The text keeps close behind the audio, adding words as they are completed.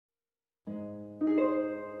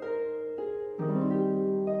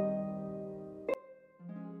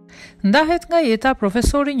Ndahet nga jeta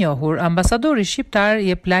profesori njohur, ambasadori shqiptar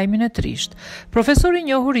jep lajmin e trishtë. Profesori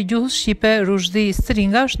njohur i gjuhës shqipe Rushdhi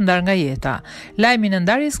Stringa është ndar nga jeta. Lajmin e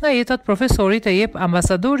ndarjes nga jeta të profesorit e jep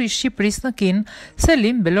ambasadori i Shqipërisë në Kinë,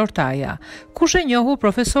 Selim Belortaja. Kush e njohu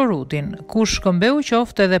profesor Rutin, kush këmbeu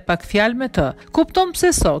qoftë edhe pak fjalë me të, kupton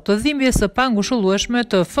pse sot të dhimbjes së pangushëllueshme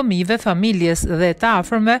të fëmijëve, familjes dhe të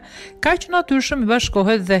afërmve, kaq natyrshëm i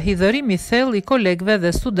bashkohet dhe hidhërimi i thellë i kolegëve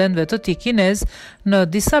dhe studentëve të tij kinez në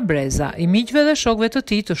disa breza, i miqve dhe shokëve të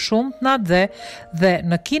tij të shumtë në atë dhe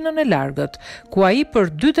në Kinën e largët, ku ai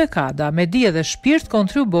për 2 dekada me dije dhe shpirt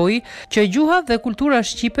kontribui që gjuha dhe kultura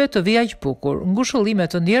shqipe të vijë aq bukur, ngushëllime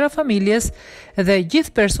të ndjera familjes dhe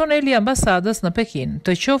gjithë personeli i ambasadës në Pekin,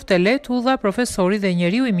 të qoftë lehtë udha profesori dhe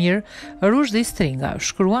njeriu i mirë Rushdhi Stringa,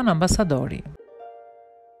 shkruan ambasadori.